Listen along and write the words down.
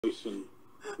and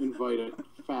invite a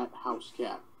fat house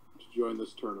cat to join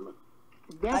this tournament.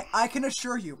 I can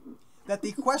assure you that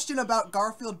the question about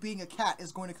Garfield being a cat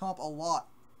is going to come up a lot.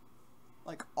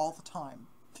 Like, all the time.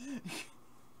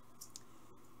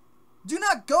 "Do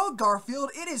not go, Garfield,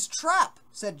 it is trap,"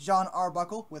 said John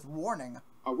Arbuckle with warning.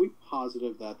 Are we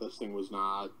positive that this thing was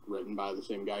not written by the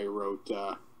same guy who wrote,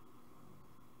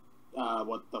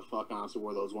 what the fuck, honestly,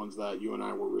 were those ones that you and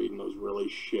I were reading, those really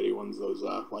shitty ones, those,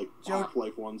 like,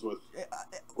 Half-Life ones with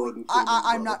Gordon Freeman's I'm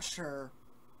brother? not sure,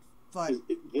 but...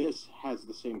 This has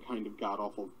the same kind of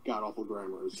god-awful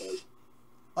grammar as says.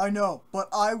 "I know, but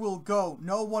I will go.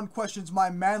 No one questions my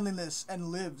manliness and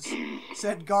lives,"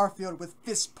 said Garfield with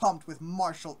fist pumped with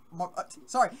marital arts.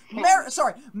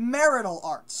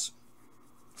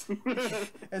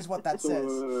 Is what that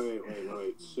says.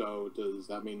 Wait. So does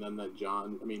that mean then that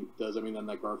does that mean then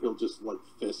that Garfield just, like,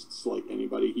 fists, like,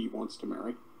 anybody he wants to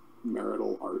marry?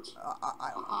 Marital arts.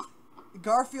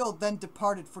 Garfield then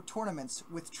departed for tournaments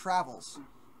with travels.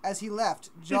 As he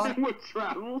left, John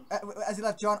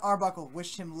Arbuckle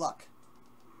wished him luck.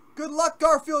 "Good luck,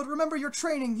 Garfield. Remember your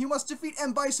training. You must defeat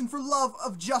M. Bison for love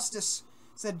of justice,"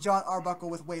 said John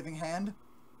Arbuckle with waving hand.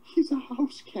 He's a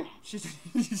house cat. He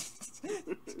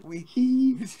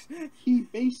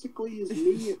basically is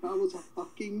me if I was a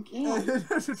fucking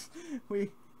cat.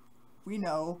 We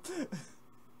know.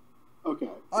 Okay.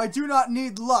 "I do not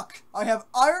need luck. I have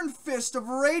iron fist of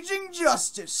raging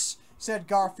justice," said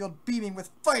Garfield, beaming with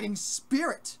fighting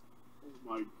spirit. Oh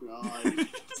my god.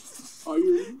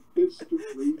 Iron fist of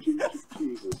raging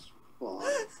Jesus fuck.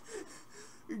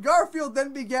 Garfield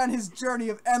then began his journey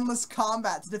of endless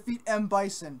combat to defeat M.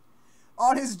 Bison.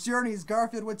 On his journeys,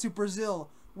 Garfield went to Brazil,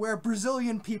 where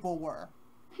Brazilian people were.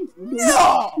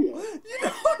 No! You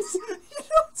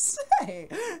don't say!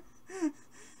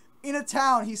 In a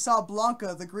town, he saw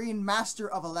Blanca, the Green Master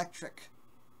of Electric.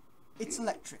 It's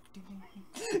electric.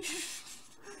 It's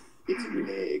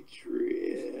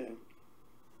electric.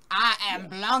 "I am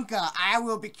Blanca. I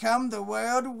will become the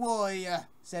world warrior,"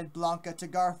 said Blanca to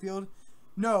Garfield.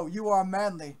 "No, you are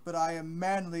manly, but I am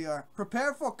manlier.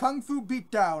 Prepare for Kung Fu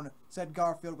beatdown," said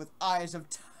Garfield with eyes of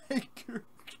tiger.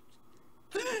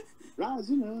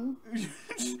 Rising up,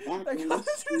 back on the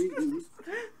street.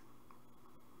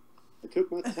 I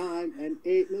took my time and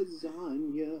ate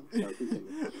lasagna. Sorry,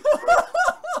 continue.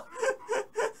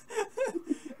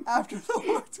 After the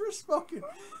words were spoken,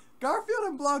 Garfield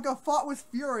and Blanca fought with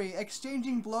fury,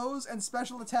 exchanging blows and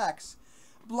special attacks.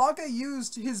 Blanca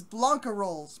used his Blanca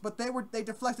rolls, but they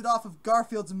deflected off of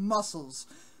Garfield's muscles.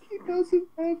 He doesn't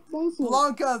have muscles.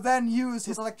 Blanca then used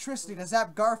his electricity to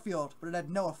zap Garfield, but it had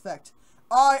no effect.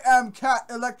 "I am cat.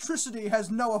 Electricity has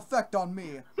no effect on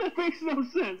me," That makes no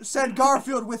sense. said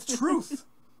Garfield with truth.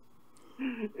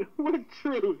 What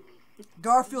truth?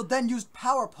 Garfield then used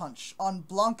Power Punch on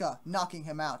Blanca, knocking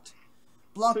him out.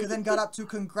 Blanca then got up to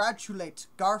congratulate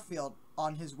Garfield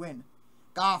on his win.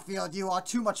 "Garfield, you are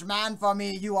too much man for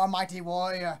me, you are mighty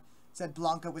warrior," said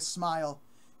Blanca with smile.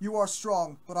 "You are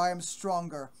strong, but I am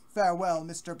stronger. Farewell,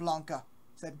 Mr. Blanca,"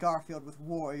 said Garfield with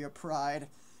warrior pride.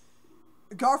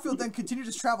 Garfield then continued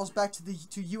his travels back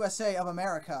to USA of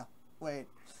America. Wait.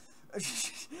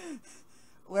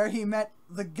 Where he met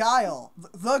the Guile,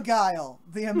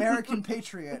 the American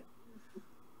patriot.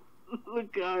 The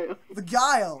Guile. The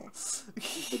Guile.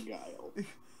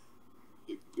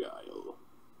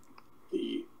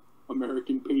 The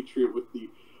American patriot with the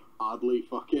oddly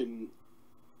fucking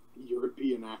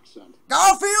European accent.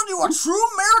 "Garfield, you are a true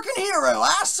American hero.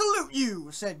 I salute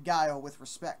you," said Guile with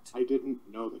respect. I didn't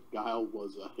know that Guile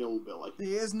was a hillbilly.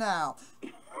 He is now.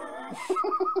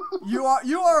 You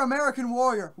are American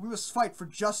warrior. We must fight for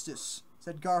justice,"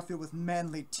 said Garfield with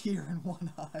manly tear in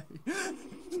one eye.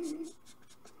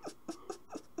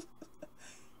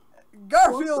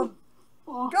 Garfield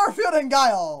and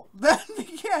Guile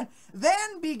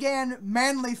then began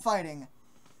manly fighting.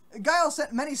 Guile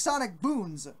sent many sonic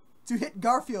boons to hit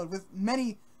Garfield with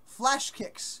many flash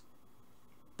kicks,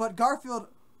 but Garfield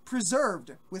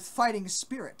preserved with fighting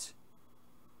spirit.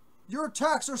 "Your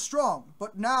attacks are strong,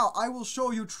 but now I will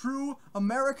show you true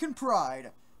American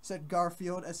pride," said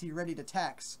Garfield as he readied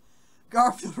attacks.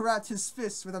 Garfield wrapped his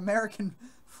fists with American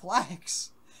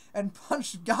flags and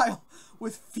punched Guile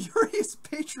with furious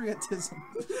patriotism,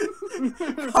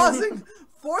 causing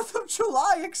 4th of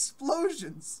July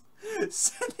explosions,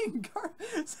 sending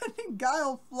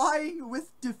Guile flying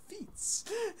with defeats.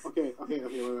 Okay, wait.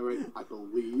 I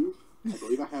believe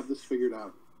I have this figured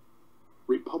out.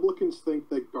 Republicans think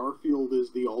that Garfield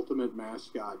is the ultimate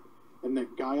mascot, and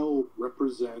that Guile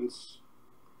represents,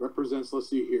 let's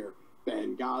see here,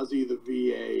 Benghazi, the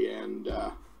VA, and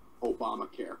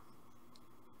Obamacare.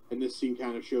 And this scene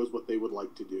kind of shows what they would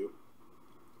like to do.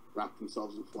 Wrap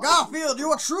themselves in flowers. Garfield,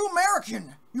 you're a true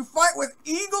American. You fight with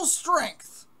eagle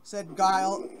strength, said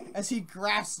Guile as he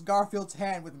grasped Garfield's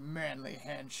hand with manly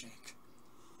handshake.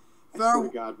 I swear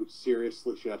to God, we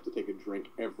seriously should have to take a drink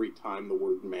every time the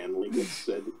word manly gets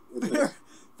said.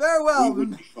 Farewell,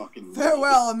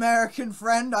 American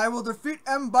friend. I will defeat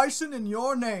M. Bison in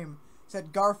your name,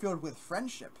 said Garfield with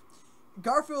friendship.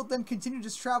 Garfield then continued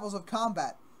his travels of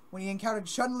combat when he encountered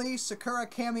Chun-li, Sakura,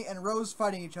 Cammy, and Rose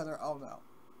fighting each other. Oh no.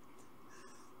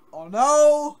 Oh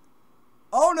no!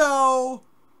 Oh no!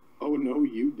 Oh no,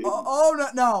 you didn't. Oh no,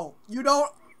 no. You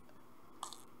don't.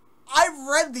 I've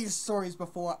read these stories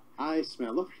before. I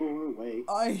smell a four-way.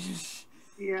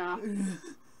 Yeah.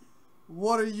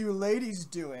 What are you ladies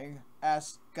doing?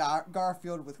 Asked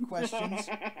Garfield with questions.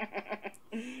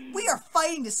 We are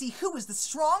fighting to see who is the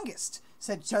strongest,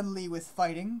 said Chun-li with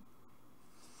fighting.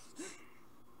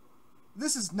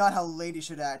 This is not how ladies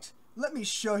should act. Let me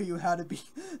show you how to be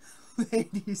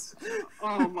ladies.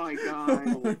 Oh my god.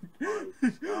 Oh my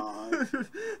god.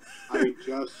 I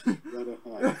just read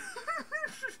ahead.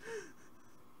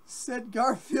 Said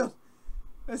Garfield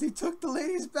as he took the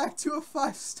ladies back to a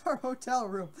 5-star hotel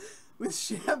room with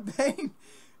champagne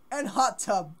and hot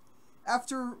tub.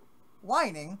 After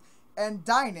whining and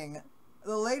dining,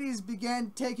 the ladies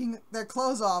began taking their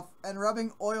clothes off and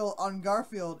rubbing oil on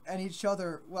Garfield and each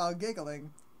other while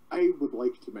giggling. I would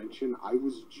like to mention, I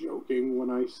was joking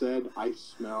when I said, I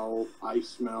smell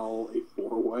a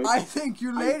four-way. I think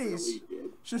you ladies really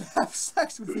did. should have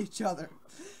sex with each other,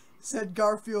 said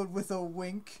Garfield with a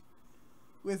wink.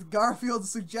 With Garfield's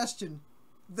suggestion,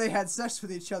 they had sex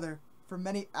with each other for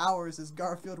many hours as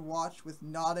Garfield watched with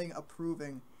nodding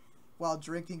approving while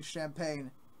drinking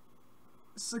champagne.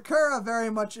 Sakura very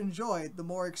much enjoyed the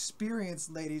more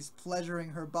experienced ladies pleasuring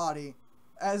her body,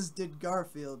 as did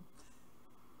Garfield.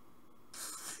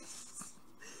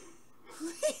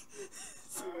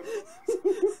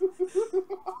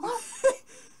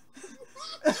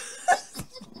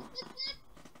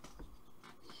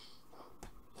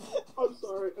 I'm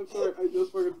sorry. I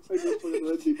just fucking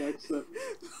read the next sentence.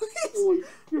 Holy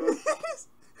God.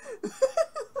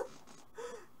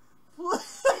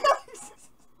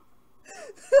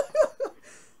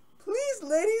 Please,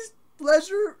 ladies,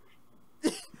 pleasure.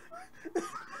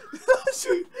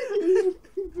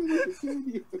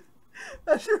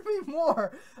 Pleasure me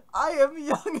more. I am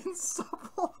young and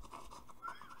supple.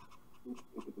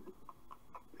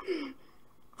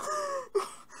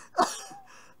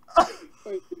 I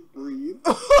can breathe.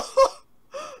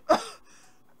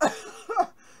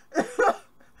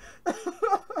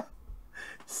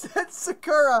 Said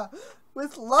Sakura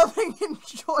with loving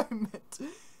enjoyment.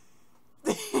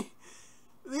 The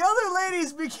other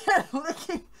ladies began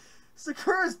licking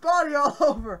Sakura's body all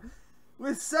over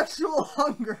with sexual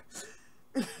hunger.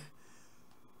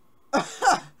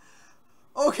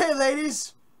 Okay,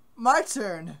 ladies, my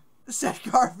turn, said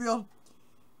Garfield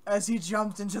as he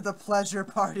jumped into the pleasure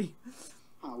party.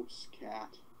 House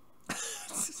cat.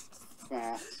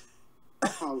 Fat.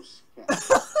 House cat.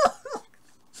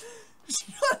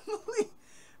 Chun-li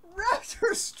wrapped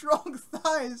her strong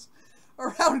thighs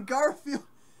around Garfield,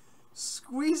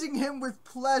 squeezing him with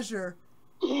pleasure.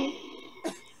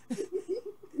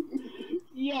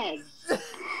 Yes.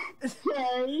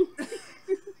 Sorry.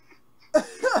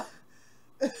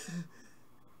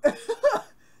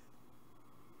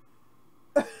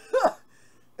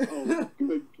 Oh,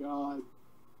 good God.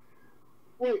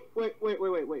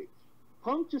 Wait.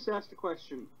 Punk just asked a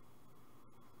question.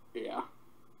 Yeah.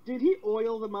 Did he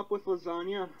oil them up with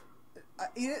lasagna?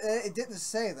 It didn't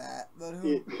say that, but who?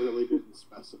 It really didn't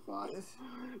specify.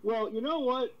 Well, you know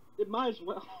what? It might as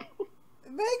well.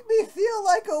 Make me feel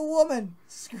like a woman,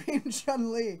 screamed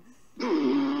Chun-li.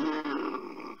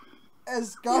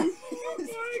 As Garfield... Oh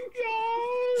my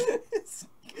god!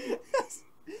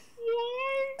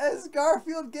 As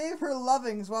Garfield gave her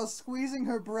lovings while squeezing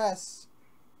her breasts.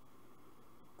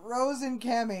 Rose and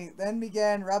Cammy then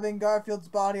began rubbing Garfield's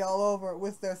body all over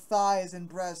with their thighs and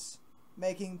breasts,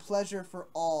 making pleasure for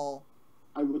all.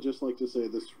 I would just like to say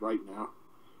this right now.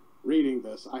 Reading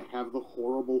this, I have the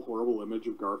horrible, horrible image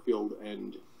of Garfield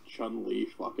and Chun-li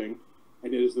fucking,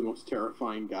 and it is the most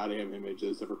terrifying goddamn image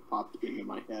that's ever popped into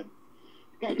my head.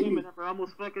 God damn it, I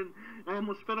almost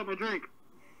spit up my drink.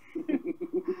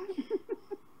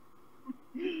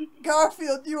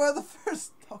 Garfield, you are the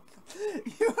first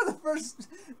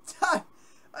time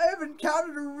I have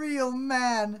encountered a real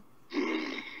man.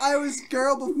 I was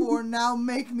girl before, now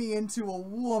make me into a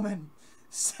woman,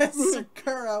 said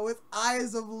Sakura with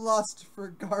eyes of lust for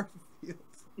Garfield.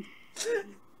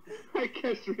 I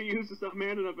guess Ryu's just not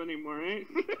man enough anymore, eh?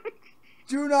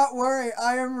 Do not worry,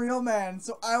 I am real man,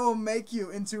 so I will make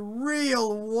you into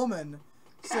real woman,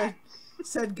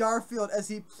 said Garfield as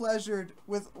he pleasured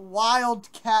with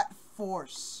wildcat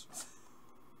force.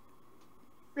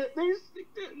 They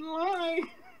didn't lie.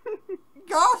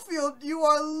 Garfield, you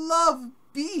are love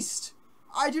beast.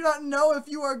 I do not know if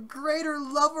you are greater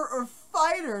lover or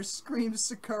fighter, screamed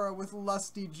Sakura with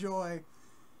lusty joy.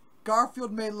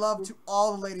 Garfield made love to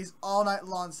all the ladies all night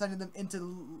long, sending them into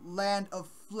the land of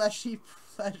fleshy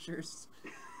pleasures.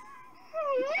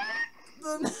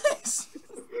 The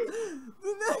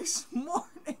next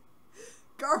morning,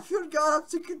 Garfield got up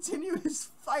to continue his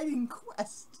fighting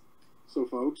quest. So,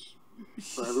 folks,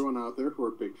 for everyone out there who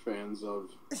are big fans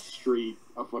of Street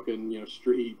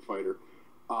Fighter,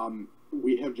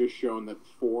 we have just shown that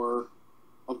four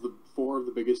of the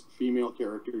biggest female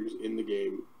characters in the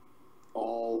game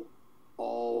all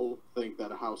think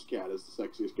that a house cat is the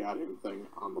sexiest goddamn thing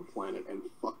on the planet and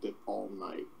fucked it all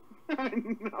night. I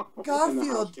know. Garfield, and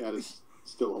the house cat is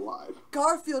still alive.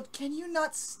 Garfield, can you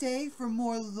not stay for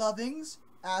more lovings?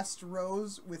 Asked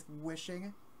Rose with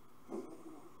wishing.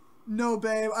 No,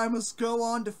 babe, I must go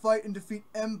on to fight and defeat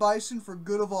M. Bison for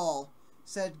good of all,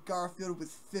 said Garfield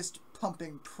with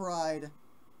fist-pumping pride.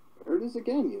 There it is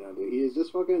again, dude. He is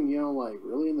just fucking,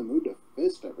 really in the mood to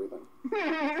fist everything.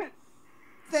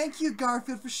 Thank you,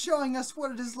 Garfield, for showing us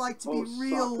what it is like to be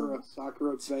real.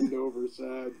 Sakura bend over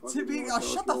said. To be,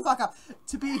 shut the fuck up.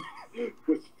 To be.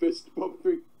 With fist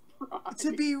pumping pride.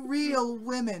 To be real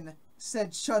women,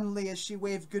 said Chun-li as she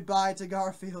waved goodbye to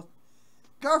Garfield.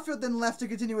 Garfield then left to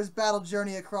continue his battle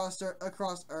journey across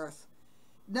Earth.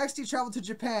 Next, he traveled to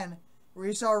Japan, where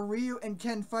he saw Ryu and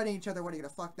Ken fighting each other. What, are you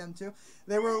gonna fuck them too?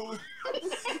 They were. I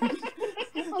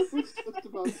was just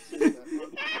about to say that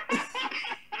one.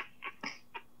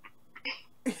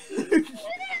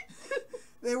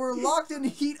 They were locked in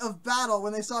heat of battle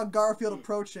when they saw Garfield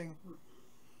approaching.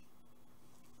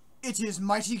 It is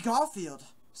mighty Garfield,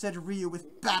 said Ryu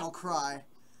with battle cry.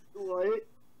 What?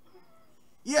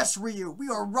 Yes, Ryu, we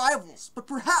are rivals, but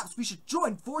perhaps we should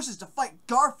join forces to fight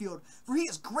Garfield, for he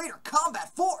is greater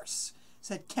combat force,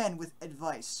 said Ken with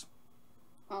advice.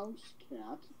 House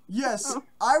cat? Yes,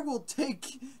 I will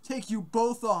take you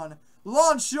both on.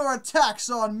 Launch your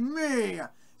attacks on me,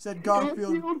 said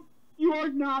Garfield. You are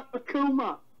not a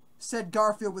Kuma, said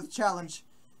Garfield with challenge.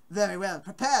 Very well,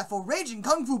 prepare for raging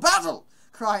kung fu battle,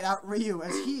 cried out Ryu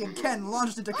as he and Ken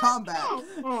launched into combat.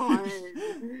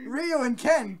 Ryu and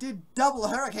Ken did double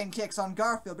hurricane kicks on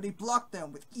Garfield, but he blocked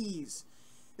them with ease.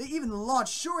 They even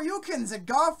launched shoryukens at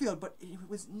Garfield, but it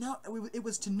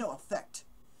was to no effect.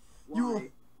 Why?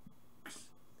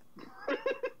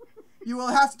 You will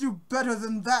have to do better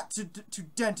than that to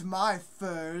dent my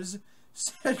furs,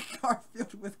 said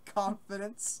Garfield with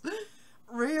confidence.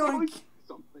 Ryu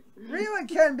and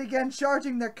Ken began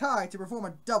charging their kai to perform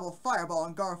a double fireball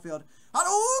on Garfield.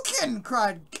 Hadouken!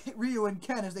 Cried Ryu and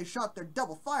Ken as they shot their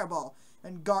double fireball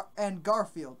and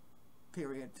Garfield.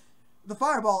 Period. The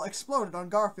fireball exploded on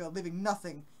Garfield, leaving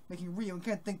nothing, making Ryu and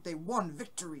Ken think they won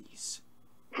victories.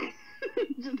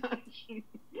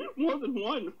 More than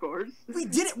one, of course. We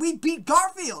did it! We beat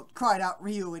Garfield! Cried out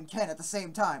Ryu and Ken at the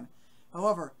same time.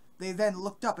 However, they then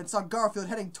looked up and saw Garfield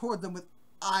heading toward them with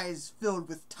eyes filled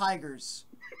with tigers.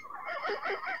 Eyes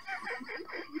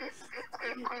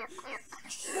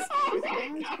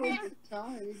filled with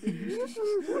tigers?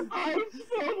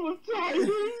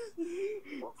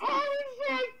 How is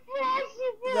that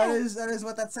possible? That is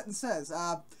what that sentence says.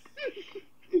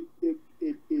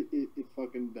 It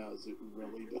fucking does. It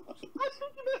really does.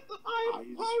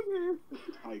 Eyes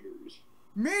tigers.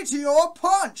 Meteor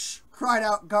punch! Cried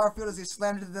out Garfield as he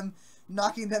slammed into them,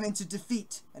 knocking them into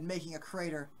defeat and making a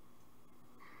crater.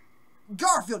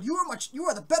 Garfield, you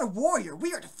are the better warrior.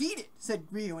 We are defeated, said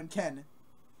Ryu and Ken.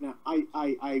 Now,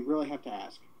 I really have to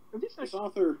ask. This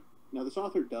author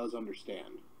does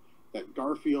understand that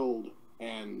Garfield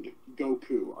and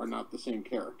Goku are not the same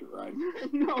character, right?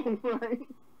 No, right?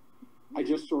 I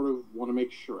just sort of want to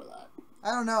make sure of that.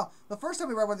 I don't know. The first time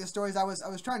we read one of these stories, I was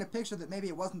trying to picture that maybe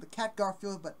it wasn't the cat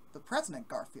Garfield, but the President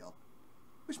Garfield,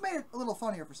 which made it a little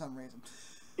funnier for some reason.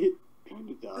 It kind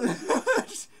of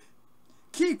does.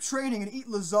 Keep training and eat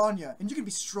lasagna, and you can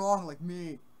be strong like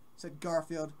me, said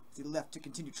Garfield as he left to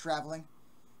continue traveling.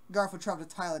 Garfield traveled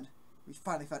to Thailand. We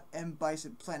finally found M.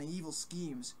 Bison planning evil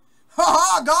schemes. Ha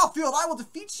ha, Garfield! I will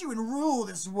defeat you and rule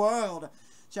this world,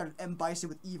 shouted M. Bison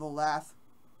with evil laugh.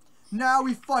 Now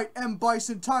we fight, M.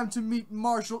 Bison. Time to meet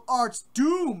martial arts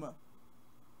doom!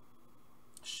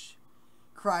 Shh,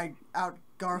 cried out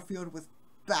Garfield with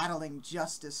battling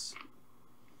justice.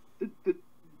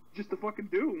 just the fucking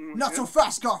doom. Not so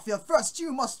fast, Garfield. First,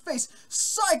 you must face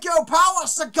Psycho Power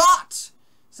Sagat,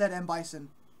 said M. Bison.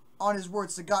 On his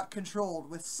words, Sagat, controlled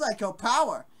with Psycho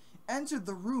Power, entered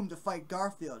the room to fight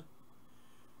Garfield.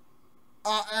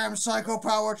 I am Psycho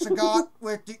Power Sagat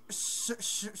with the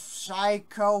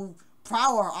Psycho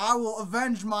Power. I will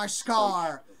avenge my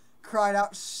scar, cried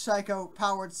out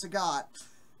Psycho-powered Sagat.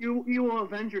 You will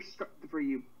avenge your scar. Where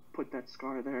you put that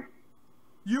scar there.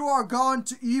 You are gone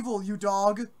to evil, you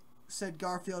dog, said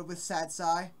Garfield with sad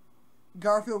sigh.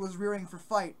 Garfield was rearing for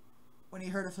fight when he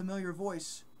heard a familiar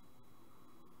voice.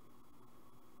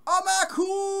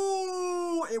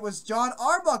 Amaku! It was John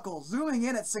Arbuckle zooming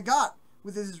in at Sagat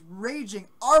with his raging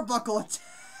Arbuckle attack.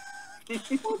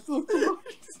 What the fuck?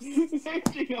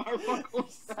 Raging Arbuckle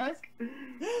attack?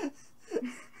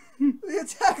 The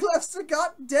attack left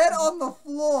Sagat dead on the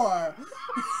floor.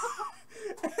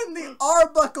 And the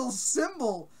Arbuckle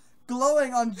symbol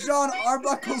glowing on John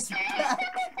Arbuckle's back.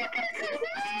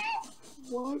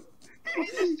 What?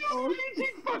 He's just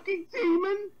raging fucking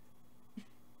demon!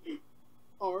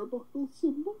 Arbuckle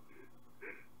symbol?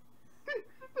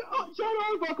 John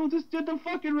Arbuckle just did the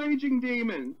fucking raging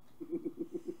demon.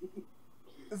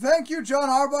 Thank you, John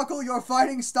Arbuckle. Your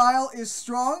fighting style is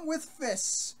strong with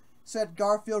fists, said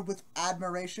Garfield with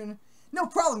admiration. No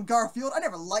problem, Garfield. I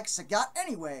never liked Sagat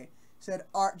anyway, said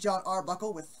John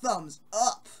Arbuckle with thumbs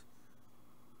up.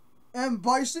 M.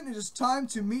 Bison, it is time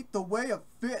to meet the way of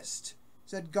fist,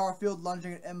 said Garfield,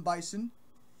 lunging at M. Bison.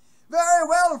 Very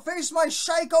well, face my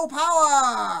Psycho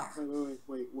Power!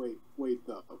 Wait,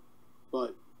 though.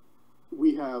 But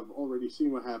we have already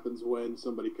seen what happens when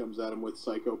somebody comes at him with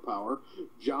Psycho Power.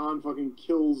 John fucking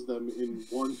kills them in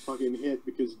one fucking hit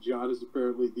because John is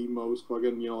apparently the most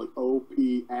fucking, like, OP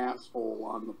asshole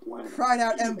on the planet. Cried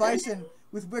out M. Bison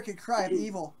with wicked cry of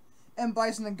evil. M.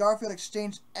 Bison and Garfield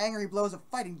exchanged angry blows of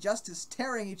fighting justice,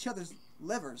 tearing each other's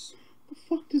livers. The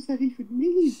fuck does that even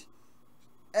mean?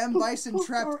 M. Bison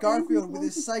trapped Garfield with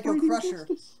his Psycho Crusher,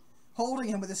 holding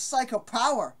him with his Psycho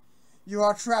Power. You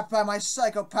are trapped by my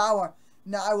Psycho Power.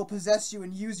 Now I will possess you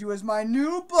and use you as my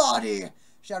new body,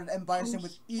 shouted M. Bison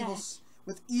with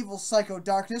evil Psycho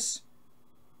Darkness.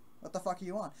 What the fuck are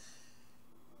you on?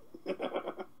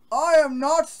 I am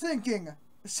not thinking,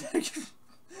 said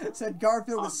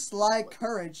Garfield with sly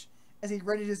courage as he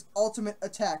readied his ultimate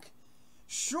attack.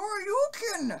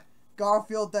 Shoryuken!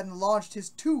 Garfield then launched his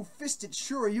two-fisted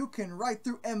Shoryuken right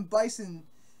through M. Bison,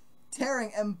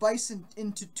 tearing M. Bison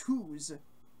into twos.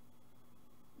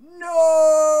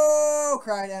 No!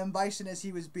 Cried M. Bison as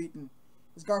he was beaten.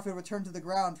 As Garfield returned to the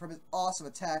ground from his awesome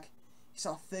attack, he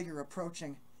saw a figure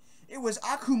approaching. It was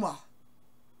Akuma.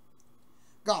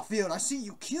 Garfield, I see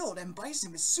you killed M.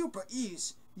 Bison with super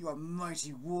ease. You are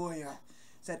mighty warrior,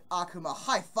 said Akuma,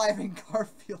 high-fiving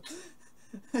Garfield.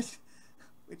 Which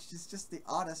is just the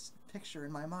oddest picture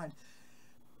in my mind.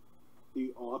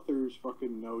 The author's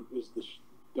fucking note is the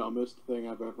dumbest thing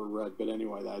I've ever read, but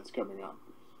anyway, that's coming up.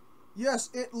 Yes,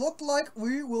 it looked like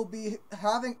we will be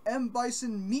having M.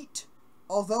 Bison meat,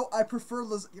 although I prefer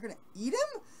You're gonna eat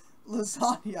him?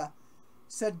 Lasagna,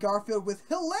 said Garfield with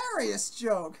hilarious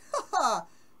joke. Ha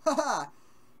ha! Ha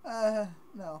ha!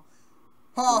 No.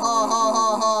 Ha ha ha ha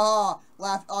ha ha!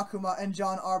 Laughed Akuma and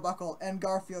John Arbuckle and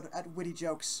Garfield at witty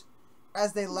jokes.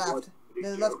 As they laughed,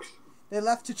 they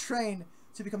left to train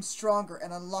to become stronger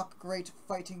and unlock great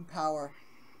fighting power.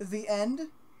 The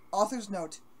end. Author's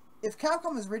note. If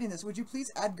Capcom is reading this, would you please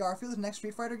add Garfield to the next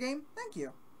Street Fighter game? Thank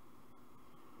you.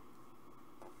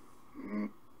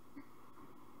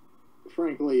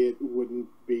 Frankly, it wouldn't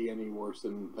be any worse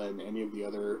than any of the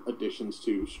other additions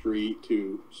to Street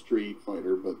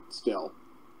Fighter, but still.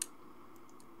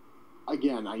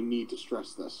 Again, I need to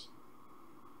stress this.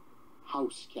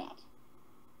 House cat.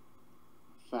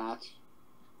 Fat,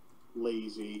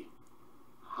 lazy,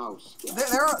 house cat.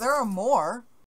 There are more.